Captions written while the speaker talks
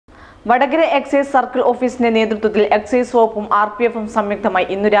Vadakara excise circle ഓഫീസിന്റെ നേതൃത്വത്തിൽ excise വകുപ്പും RPFും സംയുക്തമായി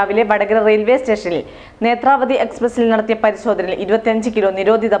ഇന്നു രാവിലെ വടകര റെയിൽവേ സ്റ്റേഷനിൽ നേത്രാവതി എക്സ്പ്രസിൽ നടത്തിയ പരിശോധനയിൽ 25 കിലോ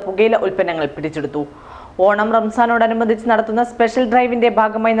നിരോധിത പുകയില ഉൽപ്പന്നങ്ങൾ പിടിച്ചെടുത്തു. ഓണം റംസാനോടനുബന്ധിച്ച് നടത്തുന്ന സ്പെഷ്യൽ ഡ്രൈവിന്റെ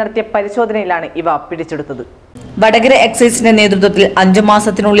ഭാഗമായി നടത്തിയ പരിശോധനയിലാണ് ഇവ പിടിച്ചെടുത്തത്. വടകര എക്സൈസിന്റെ നേതൃത്വത്തിൽ 5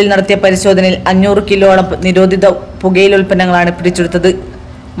 മാസത്തിനുള്ളിൽ നടത്തിയ പരിശോധനയിൽ 500 കിലോളം നിരോധിത പുകയില ഉൽപ്പന്നങ്ങളാണ് പിടിച്ചെടുത്തത്.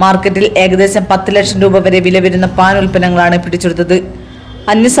 മാർക്കറ്റിൽ ഏകദേശം 10 ലക്ഷം രൂപ വരെ വില വരുന്ന പാൻ ഉൽപ്പന്നങ്ങളാണ് പിടിച്ചെടുത്തത്.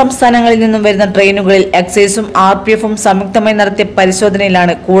 അന്യസംസ്ഥാനങ്ങളിൽ നിന്നും വരുന്ന ട്രെയിനുകളിൽ എക്സൈസും RPFും സംയുക്തമായി നടത്തിയ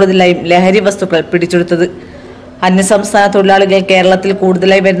പരിശോധനയിലാണ് കൂടുതലായും ലഹരി വസ്തുക്കൾ പിടിച്ചെടുത്തത്. അന്യസംസ്ഥാന തൊഴിലാളികൾ കേരളത്തിൽ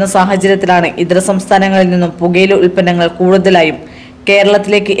കൂടുതലായി വരുന്ന സാഹചര്യത്തിലാണ് ഇതര സംസ്ഥാനങ്ങളിൽ നിന്നും പുകയില ഉൽപ്പന്നങ്ങൾ കൂടുതലായും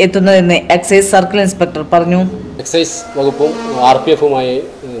കേരളത്തിലേക്ക് എത്തുന്നതെന്ന് എക്സൈസ് സർക്കിൾ ഇൻസ്പെക്ടർ പറഞ്ഞു. എക്സൈസ് വകുപ്പും RPFുമായി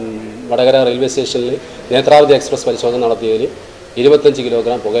വടകര റെയിൽവേ സ്റ്റേഷനിൽ നേത്രാവതി എക്സ്പ്രസ് പരിശോധന നടത്തിയതിൽ 25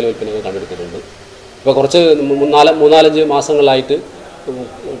 കിലോഗ്രാം പുകയില ഉൽപ്പന്നങ്ങൾ കണ്ടെടുത്തിട്ടുണ്ട്. ഇപ്പോൾ കുറച്ച് 3-4 മാസങ്ങളായിട്ട്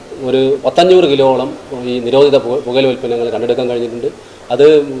ഒരു 500 കിലോളം ഈ നിരോധിത പുകയില ഉൽപ്പന്നങ്ങൾ കണ്ടെടുക്കാൻ കഴിഞ്ഞിട്ടുണ്ട്. അത്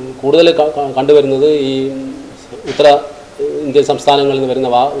കൂടുതൽ കണ്ടുവരുന്നത് ഈ ഉത്തര ഇന്ത്യൻ സംസ്ഥാനങ്ങളിൽ നിന്ന് വരുന്ന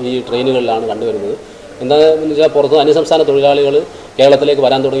ഈ ട്രെയിനുകളിലാണ് കണ്ടുവരുന്നത്. എന്താണെന്ന് വെച്ചാൽ പുറത്ത് അന്യസംസ്ഥാന തൊഴിലാളികൾ കേരളത്തിലേക്ക്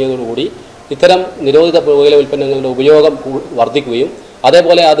വരാൻ തുടങ്ങിയതോടുകൂടി ഇത്തരം നിരോധിത പുകയില ഉൽപ്പന്നങ്ങളുടെ ഉപയോഗം വർദ്ധിക്കുകയും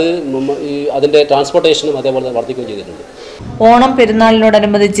അതേപോലെ അതിൻ്റെ ട്രാൻസ്പോർട്ടേഷനും അതേപോലെ വർദ്ധിക്കുകയും ചെയ്തിട്ടുണ്ട്. ഓണം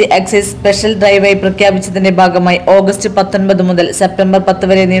പെരുന്നാളിനോടനുബന്ധിച്ച് എക്സൈസ് സ്പെഷ്യൽ ഡ്രൈവായി പ്രഖ്യാപിച്ചതിന്റെ ഭാഗമായി ഓഗസ്റ്റ് 19 മുതൽ സെപ്റ്റംബർ 10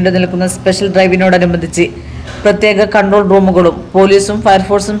 വരെ നീണ്ടു നിൽക്കുന്ന സ്പെഷ്യൽ ഡ്രൈവിനോടനുബന്ധിച്ച് പ്രത്യേക കൺട്രോൾ റൂമുകളും പോലീസും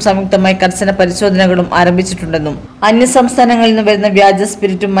ഫയർഫോഴ്സും സംയുക്തമായി കർശന പരിശോധനകളും ആരംഭിച്ചിട്ടുണ്ടെന്നും അന്യസംസ്ഥാനങ്ങളിൽ നിന്ന് വരുന്ന വ്യാജ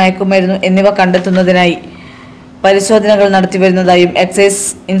സ്പിരിറ്റും മയക്കുമരുന്നും എന്നിവ കണ്ടെത്തുന്നതിനായി പരിശോധനകൾ നടത്തിവരുന്നതായും എക്സൈസ്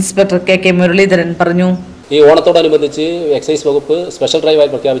ഇൻസ്പെക്ടർ KK മുരളീധരൻ പറഞ്ഞു. ഈ ഓണത്തോടനുബന്ധിച്ച് എക്സൈസ് വകുപ്പ് സ്പെഷ്യൽ ഡ്രൈവായി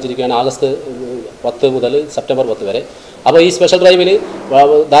പ്രഖ്യാപിച്ചിരിക്കുകയാണ് ആഗസ്റ്റ് 10 മുതൽ സെപ്റ്റംബർ 10 വരെ. അപ്പോൾ ഈ സ്പെഷ്യൽ ഡ്രൈവിൽ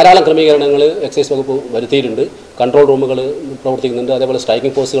ധാരാളം ക്രമീകരണങ്ങൾ എക്സൈസ് വകുപ്പ് വരുത്തിയിട്ടുണ്ട്. കൺട്രോൾ റൂമുകൾ പ്രവർത്തിക്കുന്നുണ്ട്, അതേപോലെ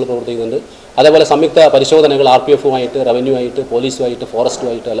സ്ട്രൈക്കിംഗ് ഫോഴ്സുകൾ പ്രവർത്തിക്കുന്നുണ്ട്, അതേപോലെ സംയുക്ത പരിശോധനകൾ RPFുമായിട്ട്, റവന്യൂ ആയിട്ട്, പോലീസുമായിട്ട്,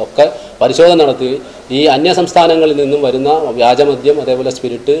 ഫോറസ്റ്റുമായിട്ട് ഒക്കെ പരിശോധന നടത്തി ഈ അന്യസംസ്ഥാനങ്ങളിൽ നിന്നും വരുന്ന വ്യാജമദ്യം, അതേപോലെ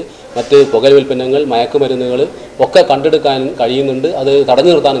സ്പിരിറ്റ്, മറ്റ് പുകയില ഉൽപ്പന്നങ്ങൾ, മയക്കുമരുന്നുകൾ ഒക്കെ കണ്ടെടുക്കാൻ കഴിയുന്നുണ്ട്. അത്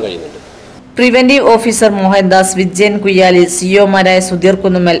തടഞ്ഞു നിർത്താനും കഴിയുന്നുണ്ട്. Preventive officer Mohandas, Vijayan Kuyyali, സിഒമാരായ Sudheer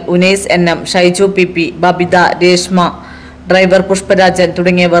Kunnummal, Unais NM, Shaiju PP, Babita, Reshma, driver Pushparajan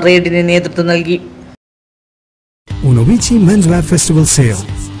തുടങ്ങിയവർ റെയ്ഡിന് നേതൃത്വം നൽകി. Unovici Menswear Festival Sale.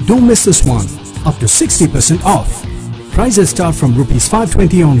 Don't miss this one. Up to 60% off. Prices start from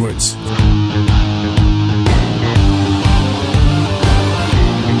 ₹520 onwards.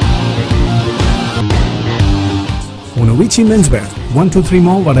 Unovici Menswear, 123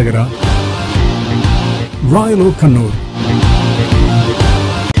 Mall, Vadagra, Royal Oak, Kannur,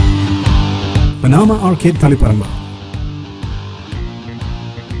 Panama Arcade, Taliparamba.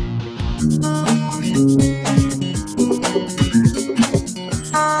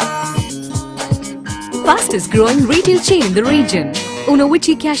 Fastest growing retail chain in the region,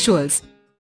 Unovici Casuals.